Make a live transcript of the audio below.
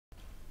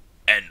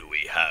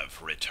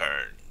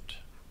returned.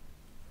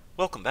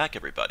 Welcome back,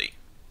 everybody.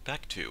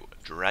 Back to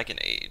Dragon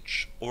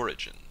Age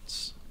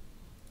Origins.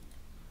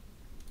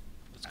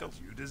 Let's go.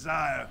 As you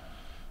desire.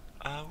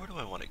 Where do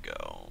I want to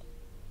go?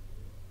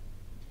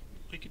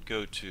 We could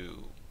go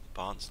to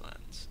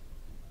Bondslands.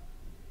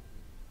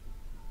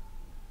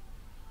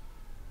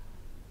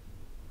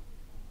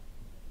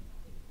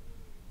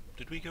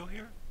 Did we go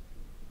here?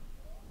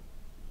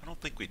 I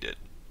don't think we did.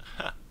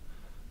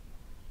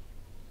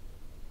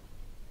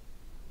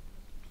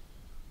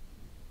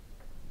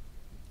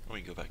 Or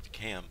we can go back to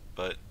camp,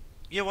 but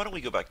yeah, why don't we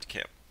go back to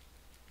camp?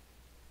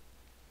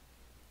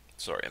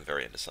 Sorry, I'm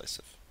very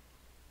indecisive.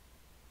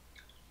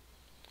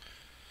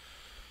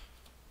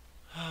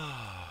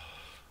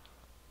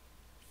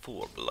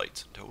 4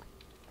 blights in total.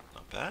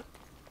 Not bad.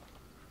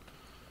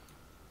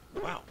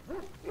 Wow.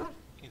 You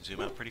can zoom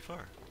out pretty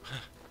far.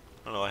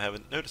 I don't know, I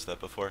haven't noticed that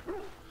before.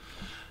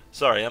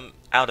 Sorry, I'm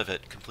out of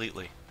it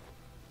completely.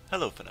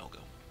 Hello, Finelgo.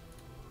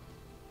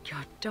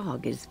 Your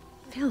dog is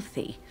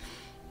filthy.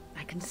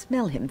 I can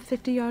smell him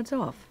 50 yards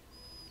off.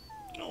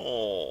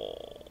 Oh.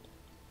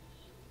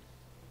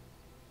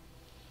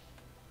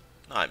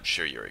 I'm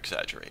sure you're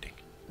exaggerating.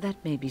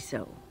 That may be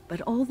so,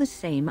 but all the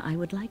same, I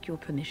would like your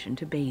permission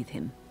to bathe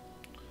him.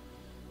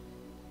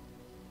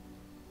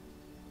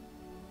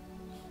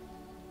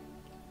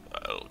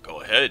 Well,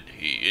 go ahead.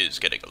 He is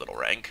getting a little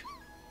rank.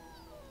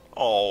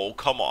 Oh,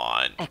 come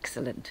on.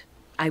 Excellent.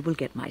 I will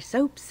get my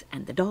soaps,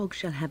 and the dog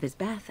shall have his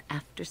bath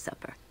after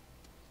supper.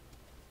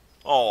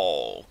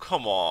 Oh,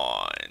 come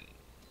on.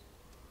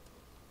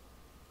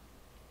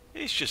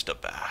 It's just a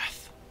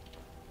bath.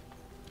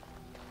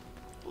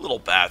 A little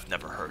bath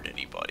never hurt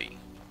anybody.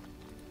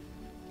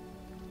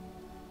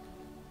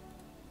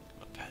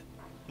 A pet.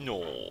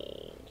 No.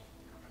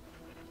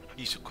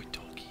 He's a good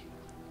doggy.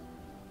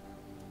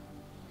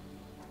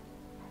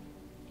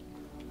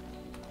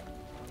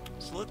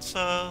 So let's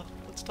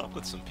talk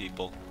with some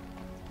people.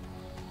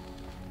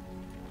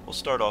 We'll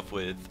start off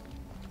with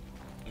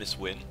Miss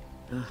Wynne.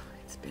 Oh,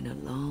 it's been a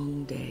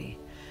long day.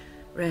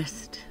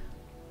 Rest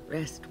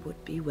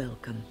would be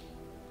welcome.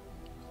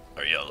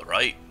 Are you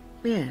alright?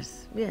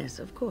 Yes,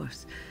 of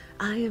course.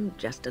 I am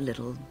just a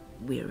little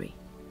weary.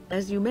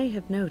 As you may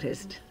have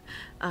noticed,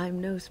 I'm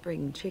no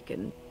spring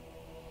chicken.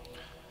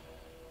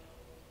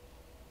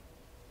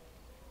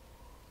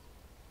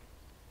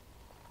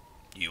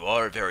 You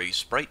are very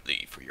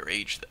sprightly for your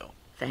age, though.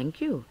 Thank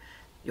you.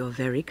 You're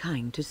very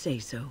kind to say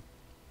so.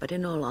 But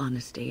in all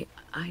honesty,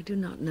 I do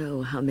not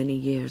know how many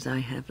years I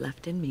have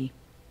left in me.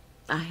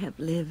 I have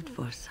lived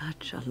for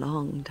such a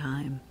long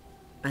time,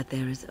 but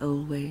there is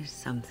always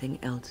something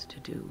else to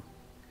do.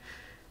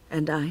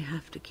 And I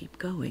have to keep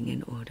going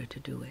in order to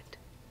do it.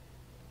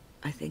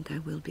 I think I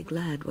will be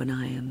glad when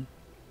I am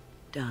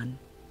done.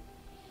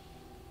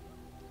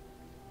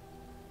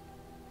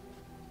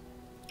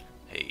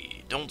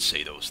 Hey, don't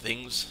say those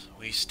things.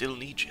 We still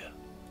need you.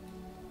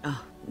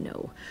 Oh,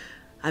 no.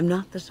 I'm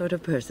not the sort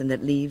of person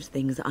that leaves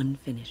things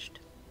unfinished.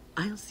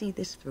 I'll see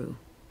this through,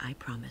 I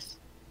promise.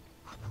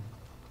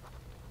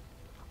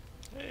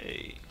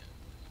 Hey.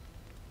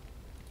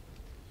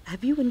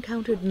 Have you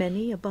encountered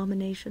many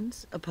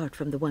abominations, apart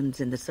from the ones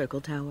in the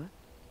Circle Tower?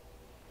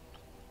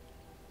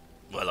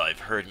 Well, I've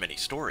heard many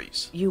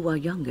stories. You are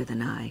younger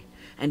than I,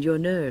 and your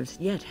nerves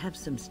yet have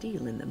some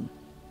steel in them.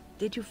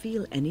 Did you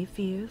feel any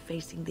fear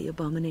facing the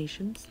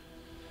abominations?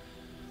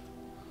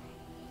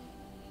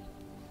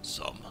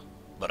 Some,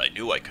 but I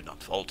knew I could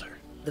not falter.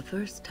 The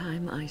first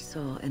time I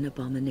saw an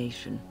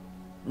abomination,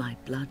 my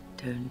blood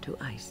turned to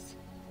ice.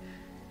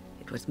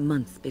 It was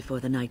months before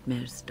the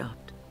nightmares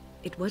stopped.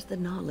 It was the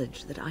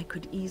knowledge that I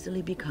could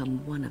easily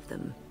become one of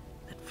them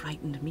that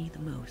frightened me the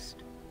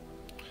most.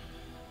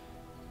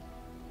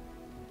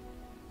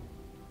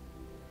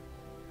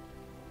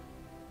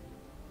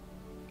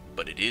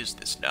 But it is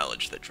this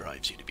knowledge that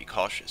drives you to be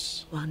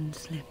cautious. One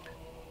slip.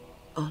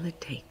 All it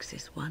takes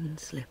is one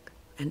slip,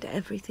 and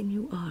everything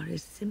you are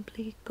is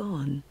simply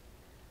gone.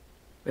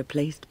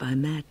 Replaced by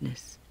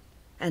madness.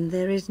 And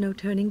there is no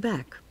turning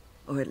back,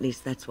 or at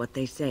least that's what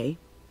they say.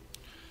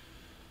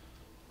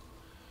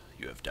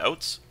 You have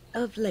doubts?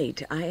 Of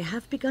late, I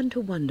have begun to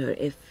wonder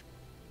if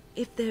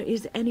there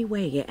is any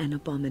way an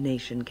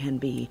abomination can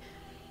be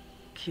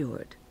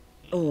cured.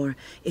 Or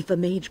if a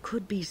mage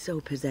could be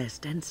so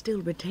possessed and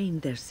still retain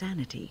their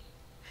sanity,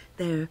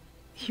 their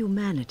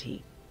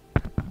humanity.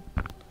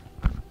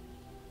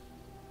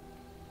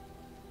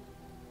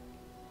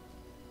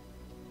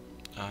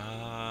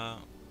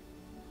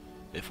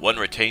 If one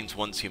retains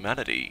one's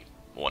humanity,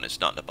 one is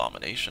not an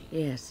abomination.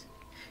 Yes,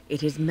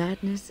 it is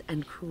madness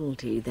and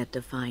cruelty that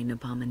define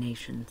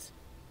abominations.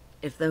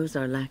 If those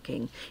are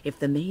lacking, if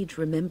the mage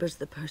remembers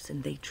the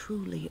person they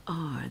truly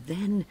are,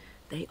 then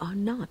they are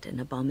not an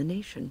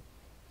abomination.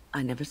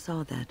 I never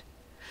saw that.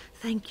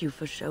 Thank you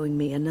for showing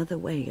me another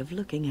way of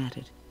looking at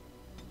it.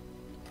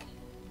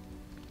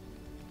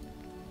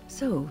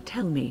 So,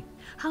 tell me,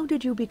 how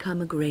did you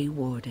become a Grey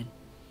Warden?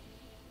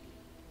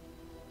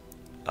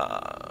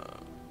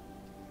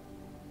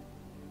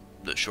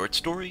 The short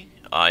story?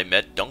 I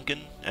met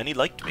Duncan, and he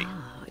liked me.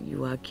 Ah,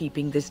 You are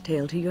keeping this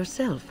tale to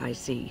yourself, I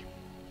see.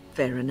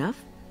 Fair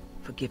enough.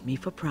 Forgive me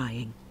for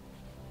prying.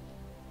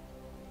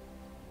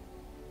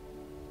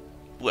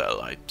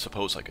 Well, I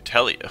suppose I could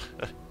tell you.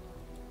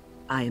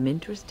 I am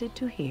interested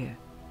to hear.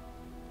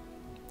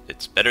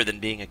 It's better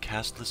than being a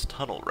casteless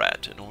tunnel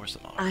rat in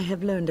Orzammar. I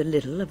have learned a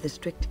little of the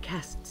strict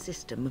caste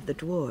system of the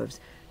dwarves,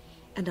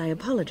 and I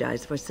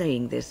apologize for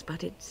saying this,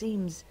 but it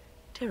seems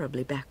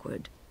terribly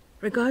backward.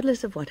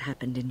 Regardless of what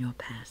happened in your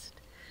past,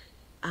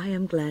 I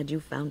am glad you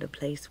found a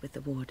place with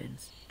the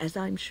wardens, as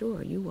I'm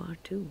sure you are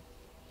too.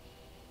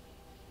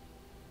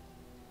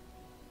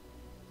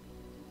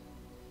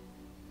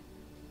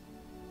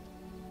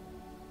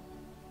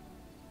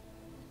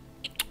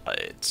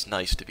 It's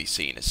nice to be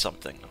seen as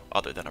something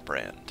other than a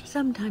brand.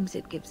 Sometimes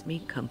it gives me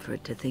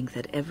comfort to think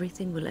that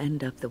everything will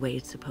end up the way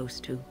it's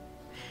supposed to.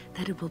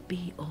 That it will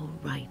be all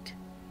right.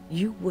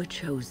 You were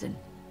chosen.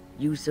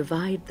 You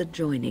survived the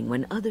joining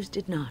when others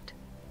did not.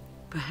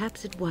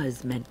 Perhaps it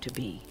was meant to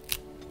be.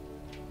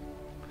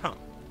 Huh.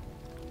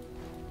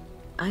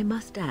 I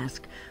must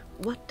ask,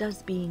 what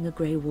does being a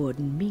Grey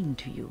Warden mean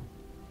to you?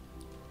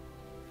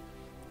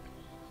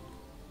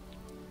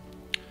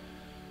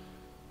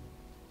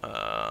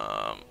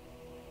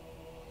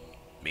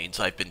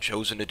 Means I've been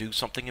chosen to do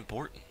something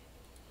important.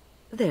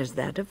 There's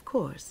that, of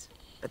course.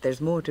 But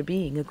there's more to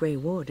being a Grey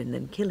Warden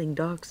than killing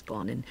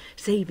Darkspawn and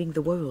saving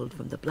the world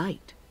from the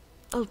Blight.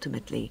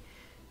 Ultimately,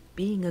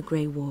 being a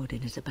Grey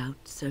Warden is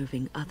about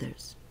serving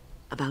others.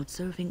 About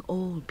serving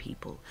all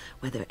people,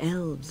 whether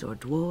elves or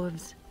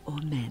dwarves or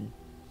men.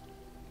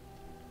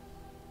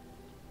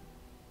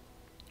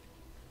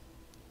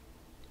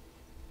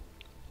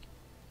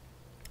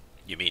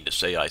 You mean to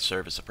say I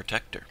serve as a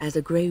protector? As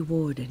a Grey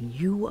Warden,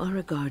 you are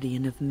a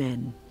guardian of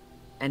men,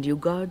 and you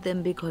guard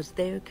them because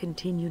their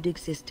continued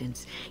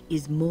existence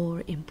is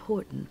more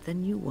important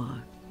than you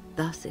are.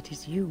 Thus it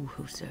is you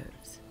who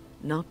serves,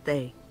 not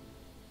they.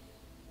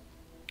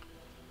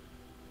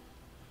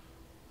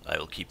 I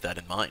will keep that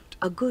in mind.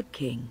 A good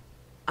king,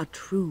 a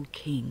true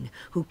king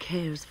who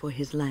cares for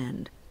his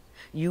land,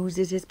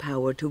 uses his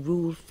power to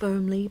rule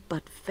firmly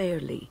but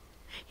fairly.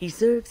 He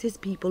serves his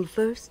people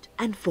first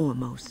and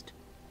foremost.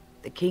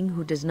 The king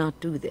who does not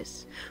do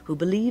this, who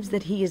believes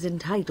that he is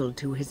entitled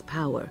to his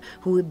power,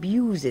 who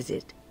abuses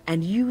it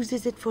and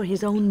uses it for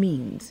his own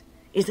means,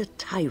 is a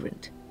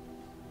tyrant.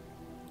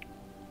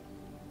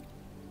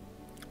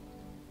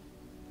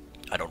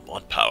 I don't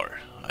want power.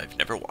 I've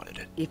never wanted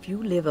it. If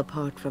you live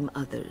apart from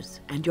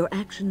others, and your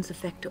actions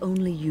affect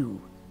only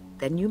you,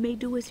 then you may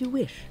do as you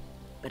wish.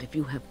 But if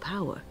you have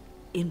power,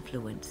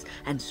 influence,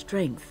 and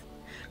strength,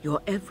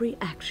 your every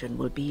action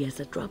will be as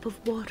a drop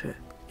of water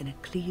in a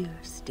clear,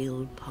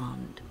 still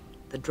pond.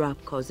 The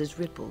drop causes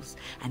ripples,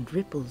 and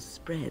ripples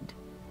spread.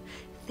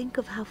 Think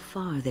of how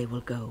far they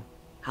will go,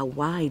 how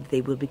wide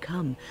they will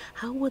become,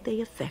 how will they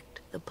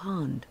affect the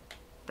pond.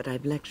 But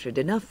I've lectured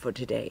enough for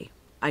today.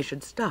 I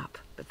should stop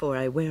before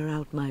I wear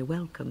out my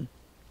welcome.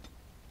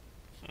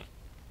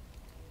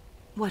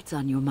 What's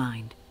on your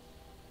mind?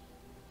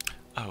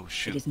 Oh,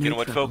 shoot. It is no You know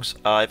what, trouble. folks?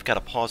 I've got to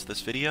pause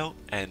this video,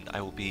 and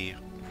I will be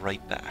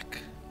right back.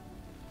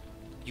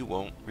 You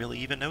won't really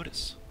even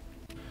notice.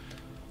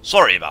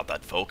 Sorry about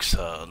that, folks.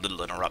 A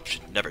little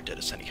interruption never did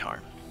us any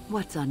harm.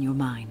 What's on your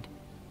mind?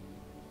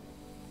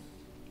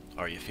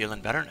 Are you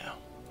feeling better now?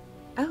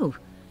 Oh,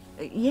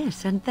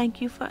 yes, and thank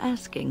you for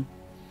asking.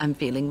 I'm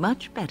feeling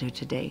much better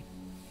today.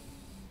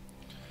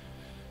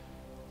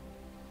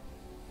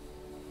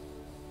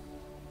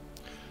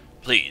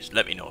 Please,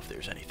 let me know if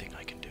there's anything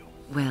I can do.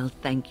 Well,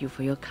 thank you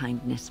for your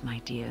kindness, my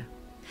dear.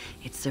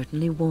 It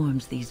certainly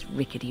warms these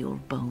rickety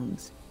old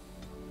bones.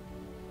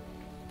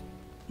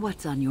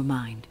 What's on your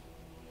mind?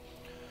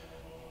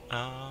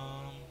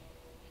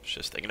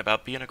 Just thinking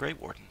about being a Grey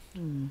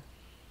Warden.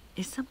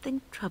 Is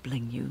something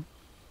troubling you?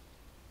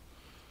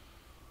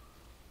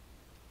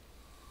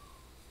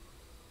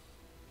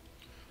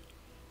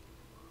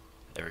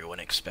 Everyone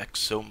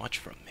expects so much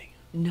from me.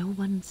 No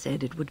one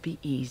said it would be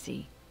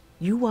easy.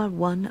 You are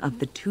one of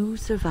the 2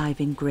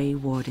 surviving Grey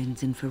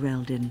Wardens in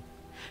Ferelden.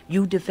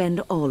 You defend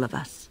all of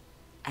us,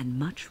 and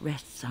much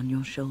rests on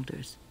your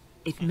shoulders.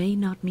 It may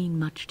not mean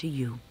much to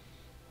you,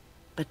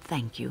 but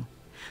thank you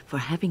for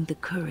having the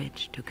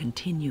courage to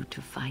continue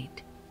to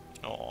fight.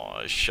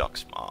 Aw,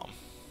 shucks, Mom.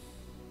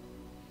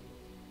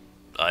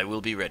 I will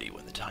be ready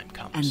when the time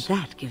comes. And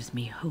that gives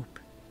me hope.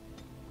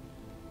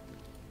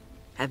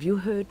 Have you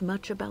heard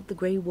much about the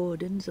Grey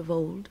Wardens of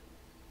old?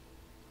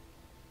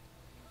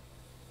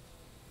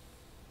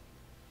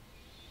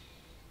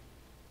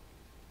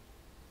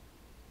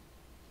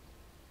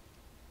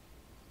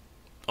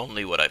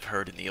 Only what I've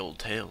heard in the old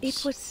tales.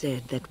 It was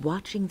said that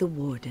watching the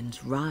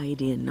Wardens ride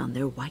in on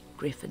their white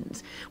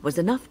griffins was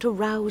enough to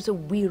rouse a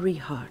weary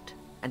heart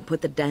and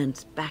put the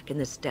dance back in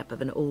the step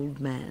of an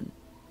old man.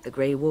 The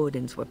Grey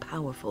Wardens were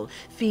powerful,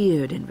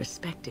 feared and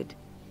respected,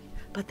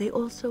 but they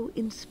also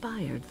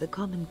inspired the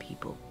common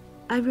people.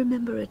 I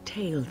remember a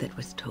tale that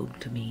was told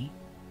to me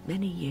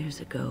many years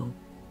ago.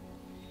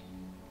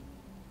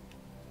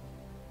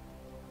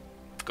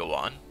 Go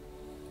on.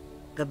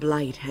 The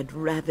blight had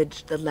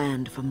ravaged the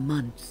land for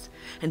months,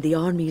 and the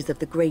armies of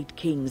the great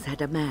kings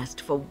had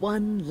amassed for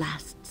one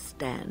last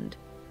stand.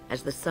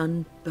 As the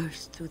sun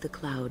burst through the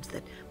clouds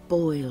that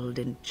boiled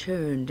and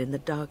churned in the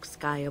dark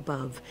sky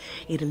above,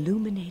 it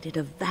illuminated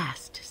a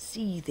vast,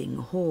 seething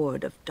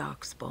horde of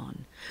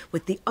darkspawn,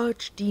 with the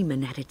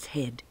archdemon at its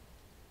head.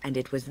 And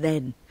it was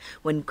then,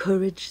 when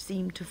courage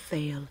seemed to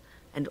fail,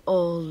 and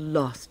all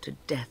lost to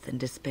death and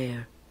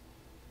despair,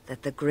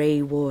 that the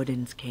Grey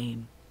Wardens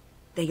came.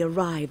 They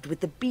arrived with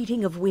the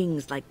beating of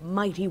wings like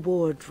mighty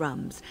war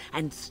drums,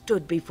 and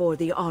stood before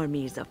the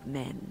armies of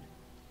men.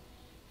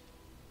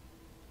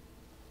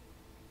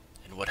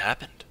 And what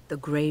happened? The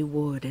Grey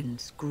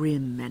Wardens,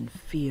 grim and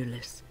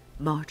fearless,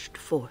 marched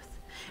forth,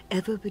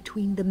 ever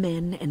between the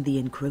men and the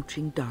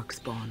encroaching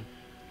darkspawn.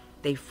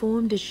 They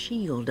formed a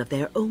shield of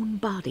their own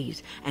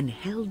bodies and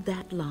held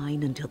that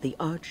line until the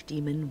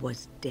archdemon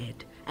was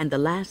dead, and the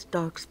last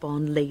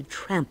darkspawn lay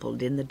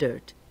trampled in the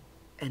dirt.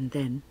 And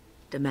then,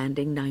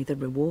 demanding neither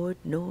reward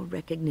nor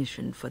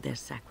recognition for their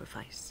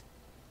sacrifice,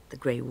 the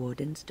Grey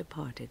Wardens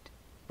departed.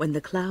 When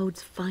the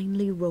clouds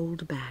finally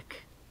rolled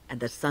back, and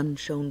the sun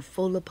shone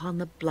full upon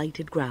the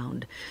blighted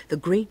ground, the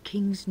great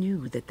kings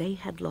knew that they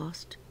had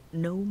lost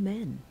no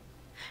men,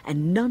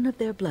 and none of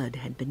their blood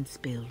had been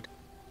spilled.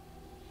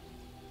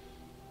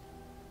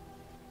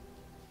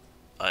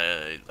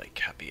 I like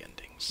happy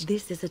endings.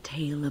 This is a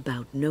tale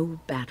about no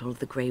battle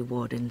the Grey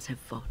Wardens have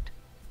fought,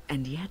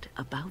 and yet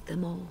about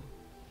them all.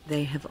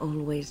 They have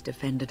always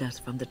defended us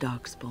from the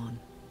Darkspawn,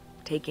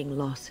 taking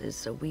losses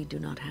so we do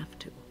not have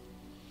to.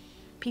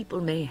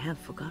 People may have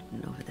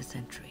forgotten over the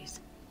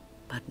centuries,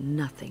 but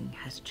nothing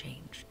has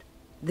changed.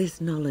 This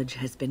knowledge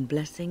has been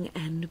blessing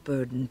and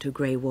burden to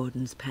Grey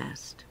Wardens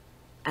past,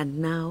 and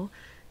now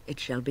it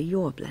shall be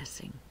your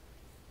blessing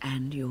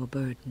and your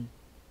burden.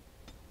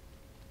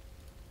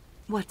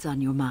 What's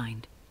on your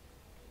mind?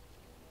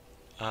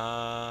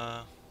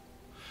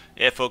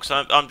 Yeah, folks,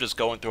 I'm just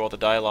going through all the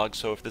dialogue,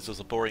 so if this is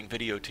a boring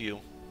video to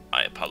you,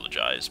 I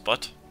apologize,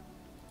 but...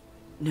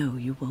 No,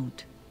 you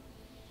won't.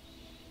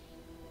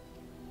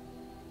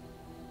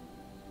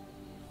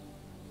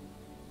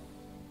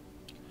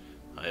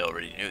 I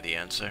already knew the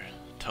answer.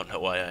 Don't know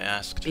why I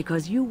asked.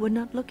 Because you were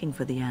not looking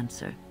for the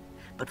answer,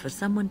 but for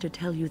someone to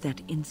tell you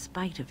that in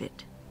spite of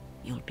it,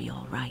 you'll be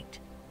all right.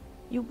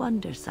 You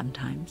wonder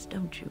sometimes,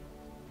 don't you?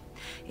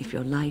 If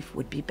your life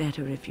would be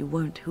better if you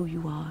weren't who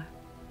you are.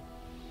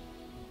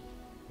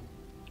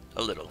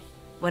 A little.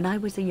 When I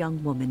was a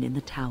young woman in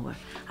the tower,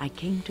 I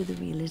came to the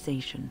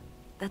realization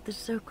that the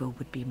circle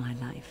would be my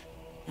life,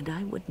 and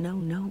I would know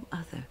no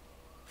other.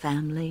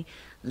 Family,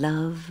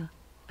 love,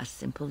 a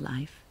simple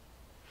life.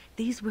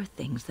 These were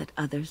things that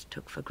others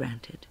took for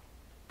granted,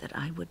 that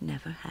I would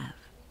never have.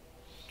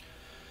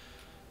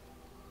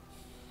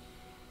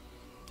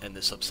 And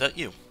this upset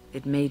you?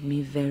 It made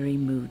me very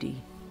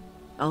moody.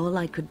 All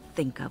I could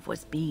think of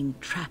was being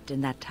trapped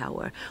in that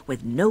tower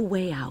with no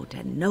way out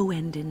and no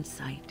end in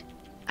sight.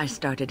 I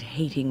started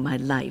hating my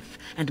life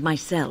and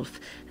myself,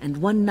 and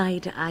one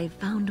night I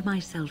found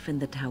myself in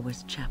the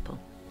tower's chapel.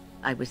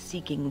 I was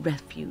seeking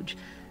refuge,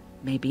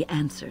 maybe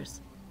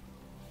answers.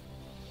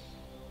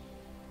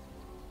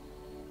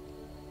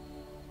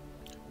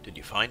 Did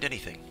you find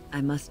anything?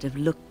 I must have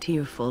looked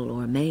tearful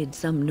or made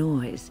some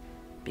noise,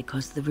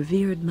 because the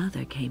revered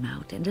mother came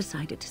out and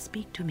decided to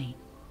speak to me.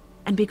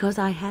 And because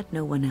I had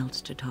no one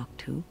else to talk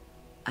to,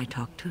 I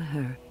talked to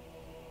her.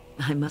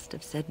 I must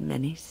have said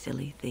many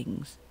silly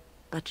things,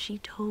 but she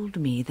told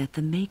me that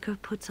the Maker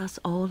puts us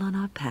all on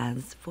our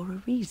paths for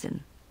a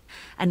reason,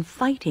 and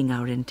fighting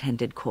our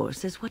intended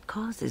course is what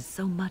causes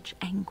so much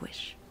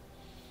anguish.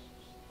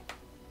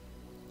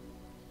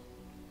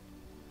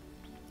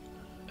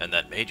 And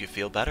that made you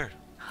feel better?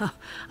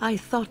 I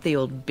thought the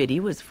old biddy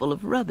was full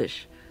of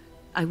rubbish.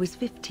 I was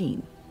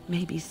 15,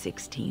 maybe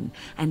 16,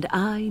 and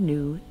I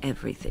knew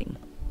everything.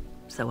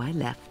 So I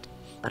left,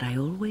 but I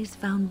always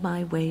found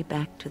my way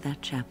back to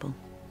that chapel.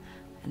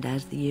 And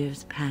as the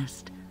years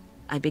passed,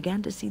 I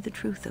began to see the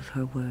truth of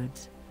her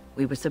words.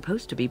 We were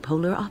supposed to be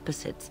polar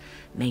opposites,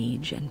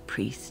 mage and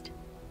priest.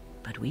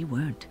 But we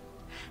weren't.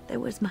 There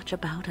was much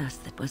about us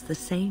that was the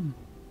same.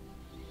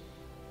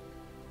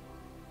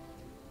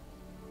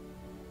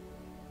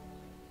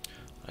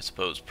 I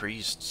suppose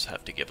priests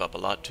have to give up a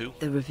lot, too.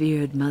 The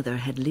revered mother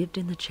had lived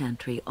in the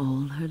chantry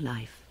all her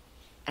life,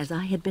 as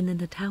I had been in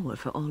the tower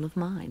for all of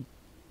mine.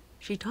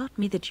 She taught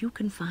me that you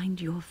can find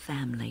your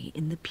family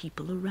in the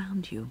people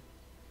around you,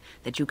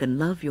 that you can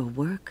love your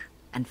work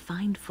and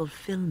find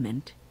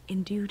fulfillment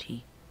in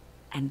duty,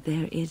 and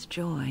there is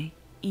joy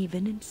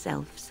even in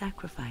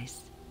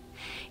self-sacrifice.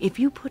 If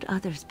you put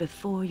others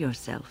before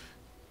yourself,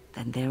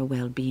 then their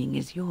well-being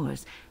is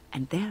yours,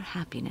 and their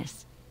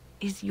happiness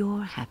is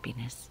your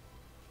happiness.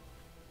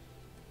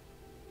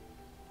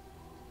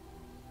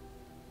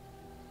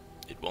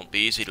 It won't be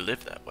easy to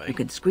live that way. You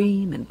can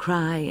scream and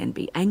cry and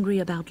be angry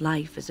about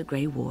life as a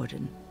Grey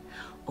Warden,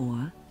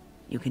 or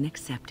you can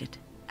accept it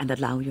and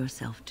allow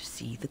yourself to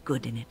see the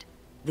good in it.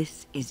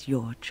 This is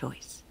your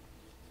choice.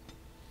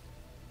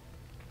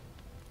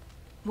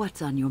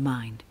 What's on your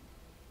mind?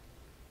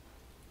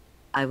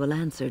 I will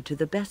answer to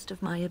the best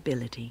of my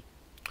ability.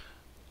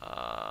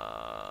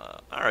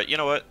 Alright, you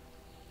know what?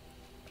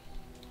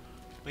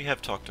 We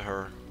have talked to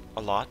her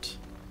a lot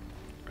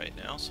right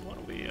now, so why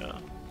don't we,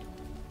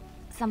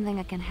 Something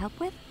I can help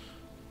with?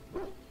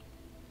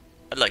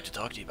 I'd like to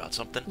talk to you about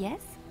something.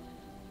 Yes?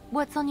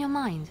 What's on your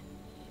mind?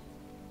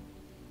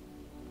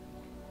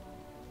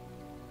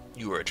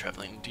 You are a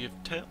traveling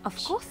tale? Of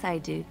course I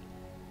do.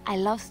 I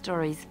love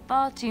stories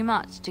far too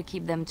much to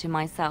keep them to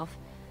myself.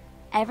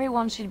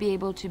 Everyone should be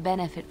able to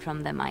benefit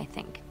from them, I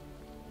think.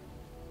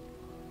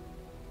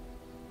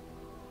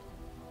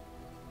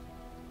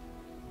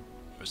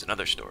 There's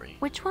another story.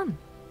 Which one?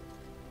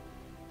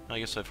 I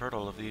guess I've heard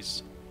all of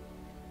these.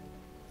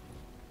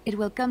 It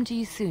will come to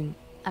you soon,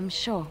 I'm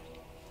sure.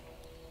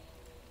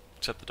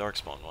 Except the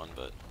Darkspawn one,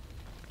 but...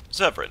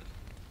 Severin.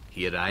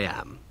 Here I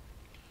am.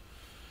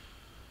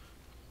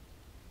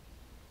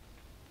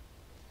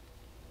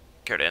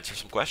 Care to answer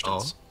some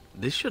questions? Oh,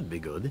 this should be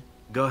good.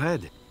 Go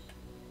ahead.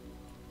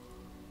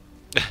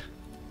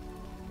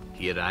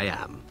 Here I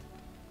am.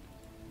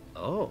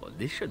 Oh,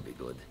 this should be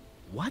good.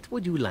 What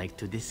would you like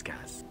to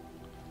discuss?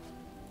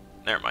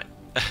 Never mind.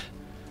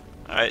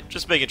 Alright,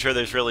 just making sure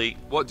there's really...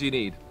 What do you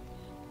need?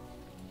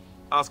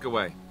 Ask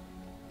away.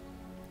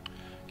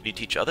 Can you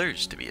teach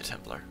others to be a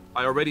Templar?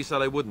 I already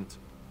said I wouldn't.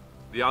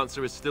 The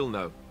answer is still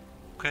no.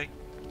 Okay,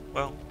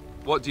 well...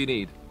 What do you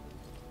need?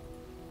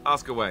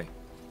 Ask away.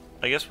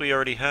 I guess we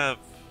already have...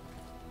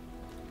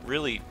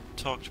 really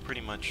talked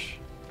pretty much...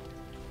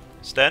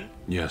 Sten?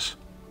 Yes.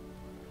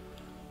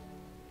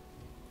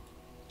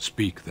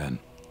 Speak, then.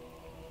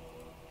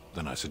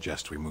 Then I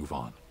suggest we move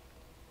on.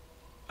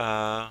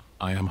 I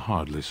am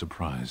hardly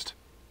surprised.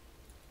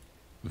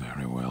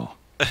 Very well.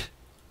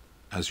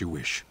 As you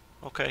wish.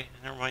 Okay,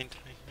 never mind.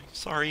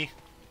 Sorry.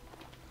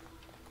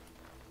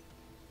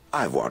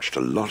 I've watched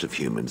a lot of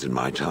humans in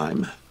my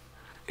time.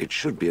 It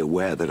should be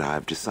aware that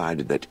I've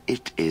decided that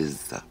it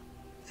is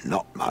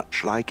not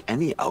much like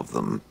any of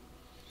them.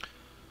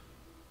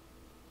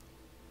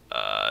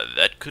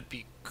 That could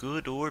be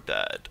good or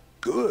bad.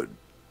 Good,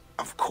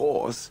 of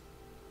course.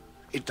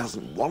 It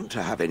doesn't want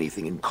to have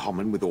anything in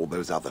common with all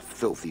those other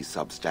filthy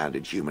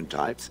substandard human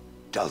types,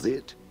 does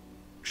it?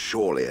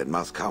 Surely it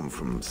must come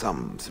from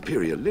some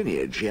superior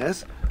lineage,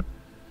 yes?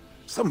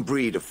 Some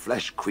breed of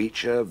flesh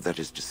creature that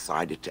has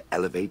decided to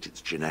elevate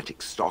its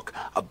genetic stock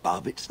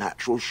above its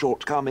natural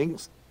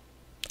shortcomings?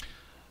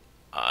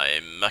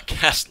 I'm a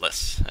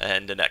casteless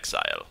and an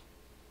exile.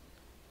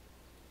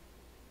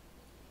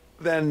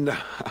 Then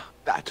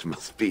that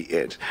must be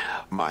it.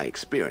 My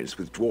experience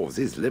with dwarves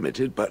is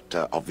limited, but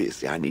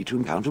obviously I need to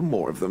encounter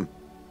more of them.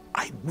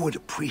 I would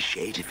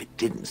appreciate if it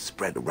didn't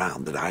spread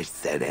around that I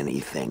said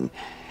anything.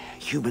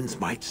 Humans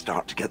might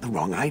start to get the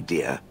wrong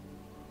idea.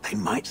 They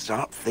might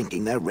start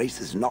thinking their race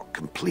is not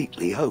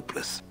completely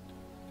hopeless.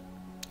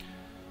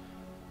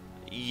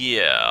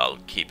 Yeah, I'll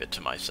keep it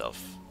to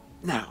myself.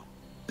 Now,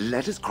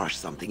 let us crush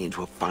something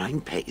into a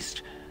fine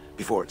paste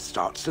before it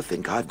starts to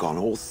think I've gone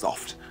all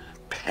soft.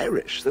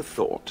 Perish the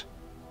thought.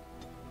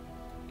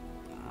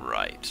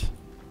 Right.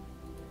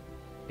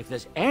 If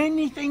there's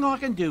anything I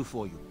can do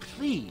for you,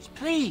 please,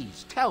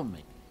 please tell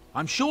me.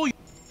 I'm sure you...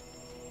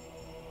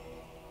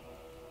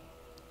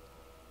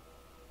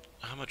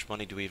 How much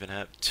money do we even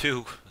have?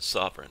 2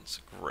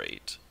 sovereigns.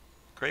 Great.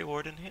 Grey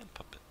Warden hand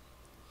puppet.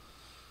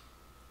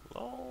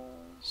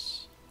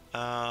 Lols.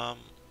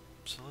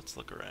 So let's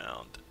look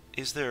around.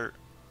 Is there...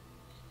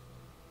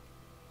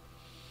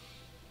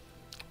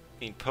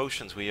 I mean,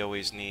 potions we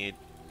always need.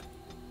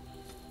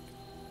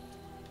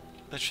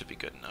 That should be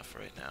good enough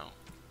right now.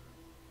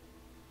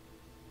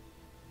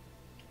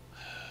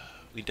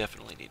 We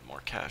definitely need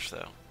more cash,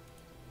 though.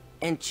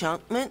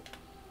 Enchantment?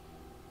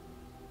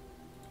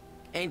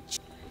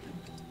 Enchantment.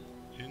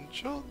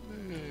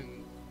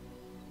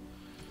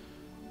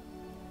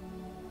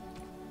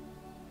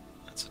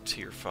 That's a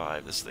tier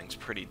 5. This thing's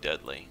pretty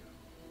deadly.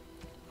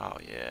 Oh,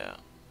 yeah.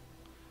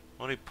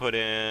 Let me put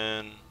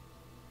in...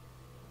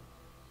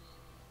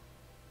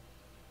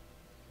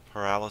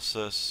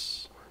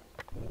 paralysis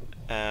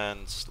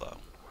and slow.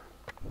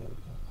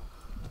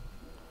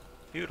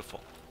 Beautiful.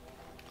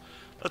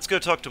 Let's go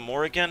talk to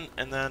Moore again,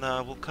 and then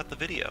we'll cut the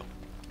video.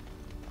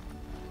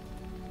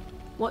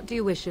 What do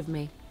you wish of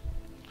me?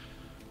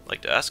 I'd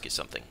like to ask you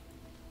something.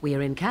 We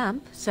are in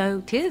camp,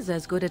 so 'tis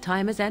as good a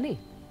time as any.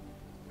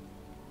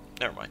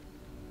 Never mind.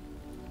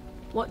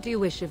 What do you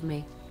wish of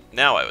me?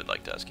 Now I would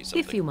like to ask you something.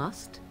 If you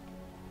must.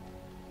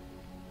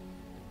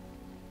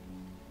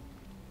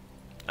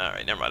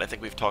 Alright, never mind. I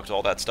think we've talked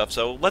all that stuff,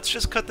 so let's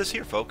just cut this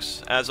here,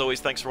 folks. As always,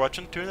 thanks for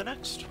watching. Tune in the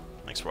next.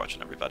 Thanks for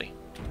watching, everybody.